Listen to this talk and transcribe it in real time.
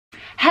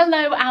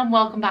Hello and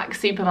welcome back,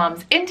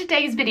 Supermums. In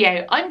today's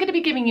video, I'm going to be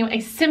giving you a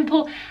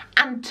simple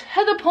and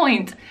to the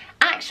point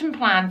action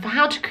plan for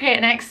how to create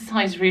an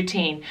exercise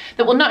routine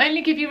that will not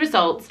only give you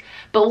results,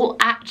 but will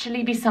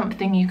actually be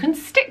something you can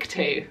stick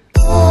to.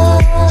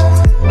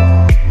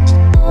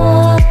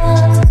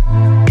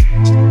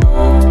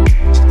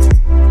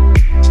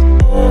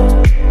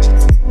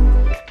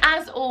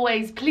 As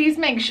always, please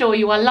make sure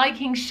you are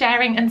liking,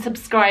 sharing and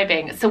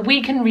subscribing so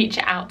we can reach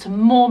out to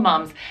more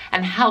mums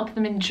and help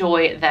them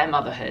enjoy their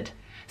motherhood.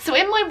 So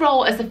in my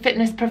role as a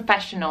fitness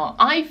professional,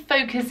 I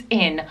focus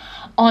in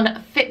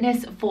on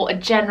fitness for a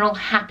general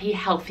happy,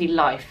 healthy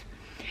life.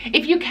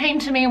 If you came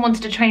to me and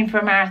wanted to train for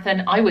a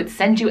marathon, I would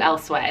send you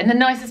elsewhere in the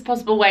nicest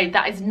possible way.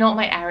 That is not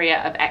my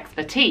area of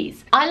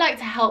expertise. I like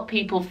to help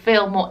people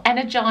feel more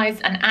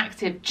energized and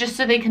active just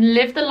so they can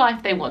live the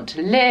life they want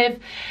to live,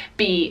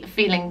 be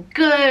feeling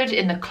good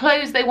in the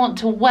clothes they want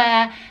to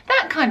wear,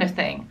 that kind of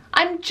thing.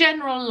 I'm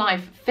general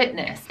life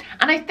fitness.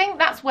 And I think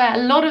that's where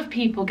a lot of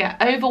people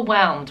get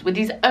overwhelmed with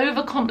these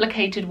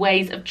overcomplicated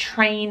ways of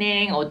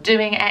training or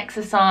doing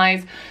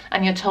exercise,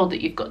 and you're told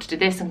that you've got to do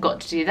this and got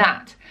to do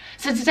that.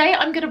 So today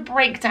I'm going to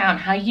break down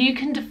how you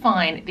can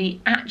define the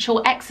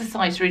actual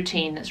exercise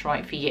routine that's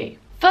right for you.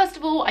 First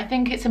of all, I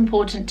think it's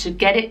important to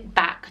get it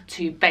back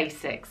to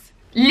basics.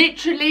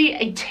 Literally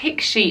a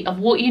tick sheet of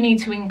what you need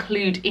to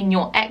include in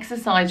your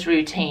exercise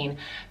routine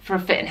for a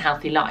fit and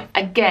healthy life.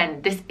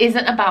 Again, this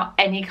isn't about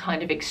any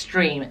kind of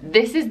extreme.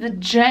 This is the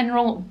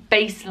general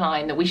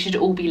baseline that we should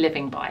all be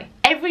living by.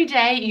 Every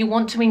day you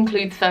want to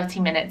include 30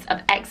 minutes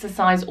of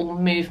exercise or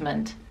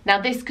movement. Now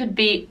this could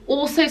be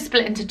also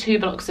split into two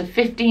blocks of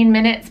 15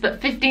 minutes, but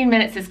 15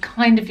 minutes is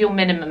kind of your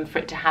minimum for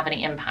it to have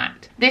any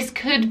impact. This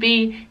could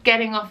be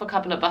getting off a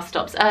couple of bus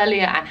stops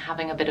earlier and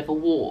having a bit of a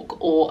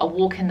walk, or a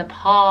walk in the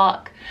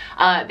park.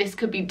 This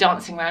could be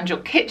dancing around your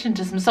kitchen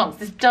to some songs.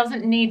 This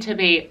doesn't need to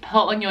be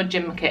put on your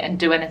gym kit and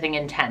do anything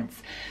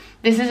intense.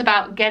 This is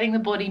about getting the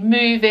body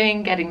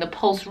moving, getting the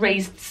pulse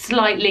raised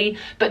slightly,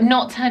 but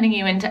not turning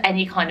you into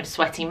any kind of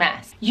sweaty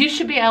mess. You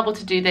should be able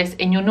to do this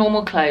in your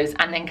normal clothes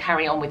and then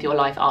carry on with your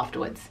life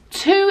afterwards.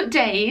 2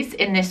 days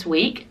in this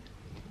week,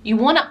 you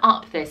want to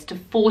up this to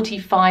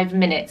 45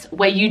 minutes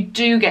where you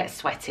do get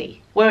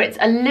sweaty, where it's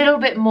a little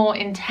bit more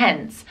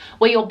intense,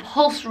 where your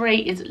pulse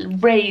rate is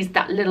raised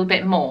that little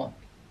bit more.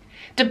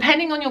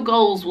 Depending on your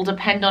goals will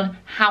depend on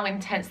how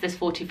intense this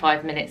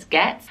 45 minutes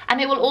gets,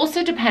 and it will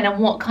also depend on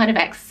what kind of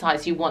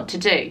exercise you want to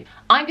do.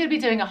 I'm going to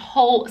be doing a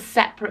whole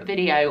separate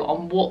video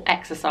on what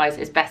exercise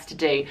is best to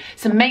do,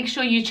 so make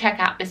sure you check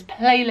out this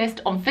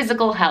playlist on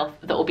physical health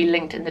that will be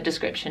linked in the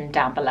description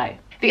down below.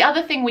 The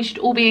other thing we should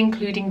all be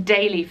including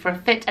daily for a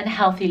fit and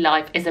healthy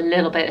life is a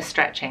little bit of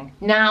stretching.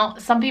 Now,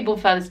 some people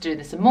prefer to do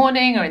this in the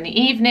morning or in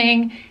the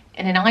evening.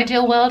 In an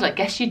ideal world, I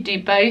guess you'd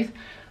do both,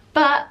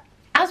 but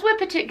as we're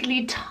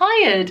particularly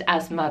tired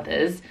as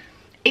mothers,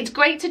 it's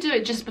great to do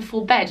it just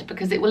before bed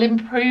because it will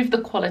improve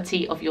the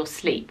quality of your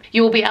sleep.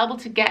 You will be able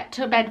to get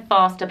to bed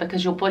faster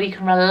because your body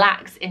can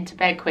relax into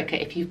bed quicker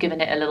if you've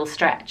given it a little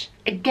stretch.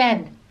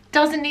 Again,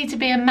 doesn't need to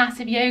be a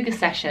massive yoga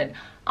session.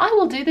 I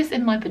will do this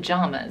in my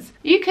pajamas.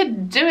 You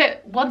could do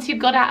it once you've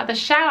got out of the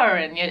shower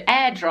and you're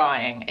air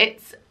drying.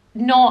 It's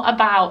not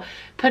about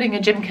putting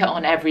a gym kit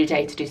on every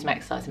day to do some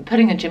exercise and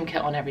putting a gym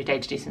kit on every day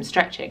to do some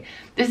stretching.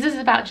 This is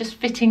about just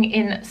fitting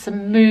in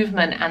some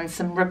movement and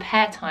some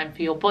repair time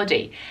for your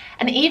body.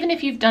 And even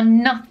if you've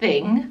done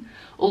nothing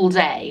all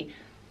day,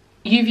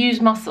 you've used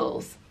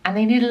muscles and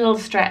they need a little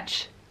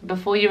stretch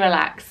before you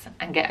relax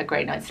and get a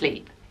great night's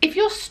sleep. If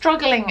you're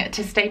struggling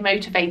to stay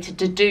motivated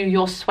to do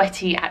your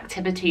sweaty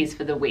activities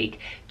for the week,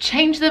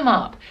 change them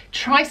up,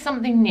 try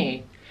something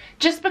new.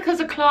 Just because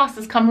a class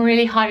has come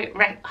really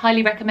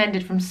highly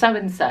recommended from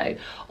so-and-so,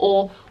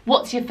 or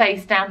what's your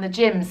face down the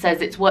gym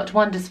says it's worked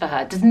wonders for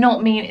her, does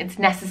not mean it's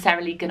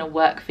necessarily going to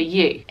work for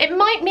you. It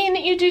might mean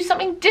that you do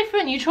something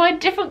different, you try a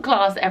different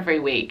class every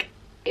week.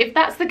 If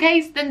that's the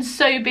case, then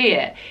so be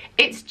it.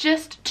 It's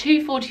just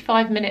 2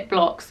 45-minute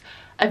blocks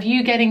of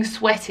you getting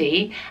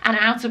sweaty and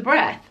out of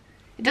breath.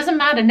 It doesn't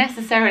matter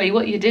necessarily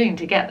what you're doing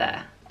to get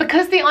there.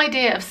 Because the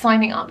idea of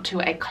signing up to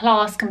a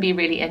class can be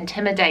really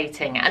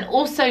intimidating, and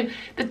also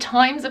the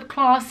times of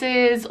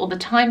classes or the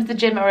times the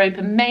gym are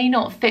open may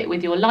not fit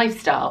with your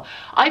lifestyle,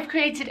 I've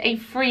created a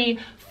free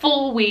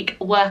 4-week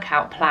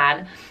workout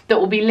plan that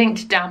will be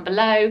linked down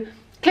below.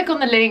 Click on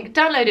the link,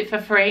 download it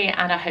for free,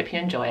 and I hope you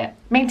enjoy it.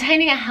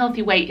 Maintaining a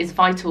healthy weight is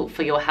vital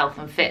for your health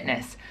and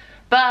fitness.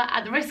 But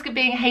at the risk of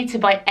being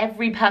hated by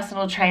every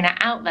personal trainer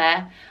out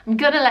there, I'm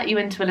gonna let you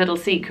into a little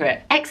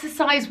secret.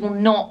 Exercise will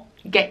not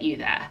get you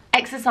there.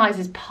 Exercise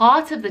is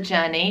part of the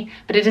journey,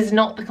 but it is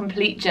not the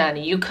complete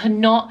journey. You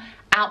cannot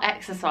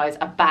out-exercise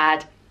a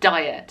bad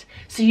diet.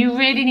 So you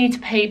really need to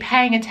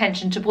paying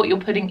attention to what you're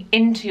putting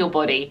into your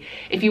body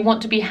if you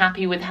want to be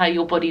happy with how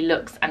your body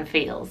looks and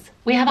feels.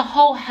 We have a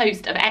whole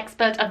host of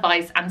expert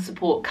advice and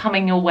support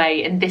coming your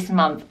way in this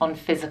month on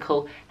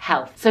physical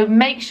health. So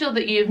make sure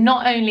that you've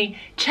not only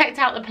checked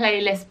out the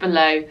playlist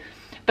below,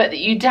 but that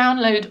you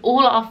download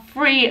all our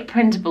free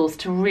printables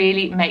to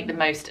really make the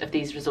most of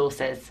these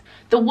resources.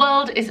 The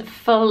world is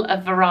full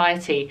of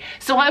variety,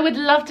 so I would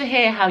love to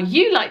hear how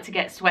you like to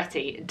get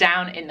sweaty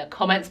down in the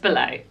comments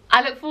below.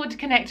 I look forward to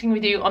connecting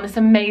with you on this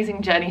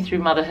amazing journey through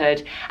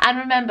motherhood, and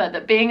remember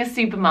that being a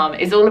super mum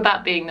is all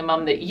about being the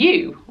mum that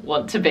you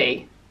want to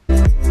be.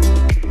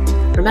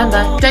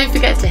 Remember, don't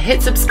forget to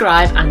hit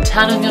subscribe and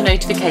turn on your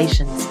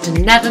notifications to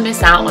never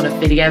miss out on a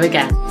video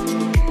again.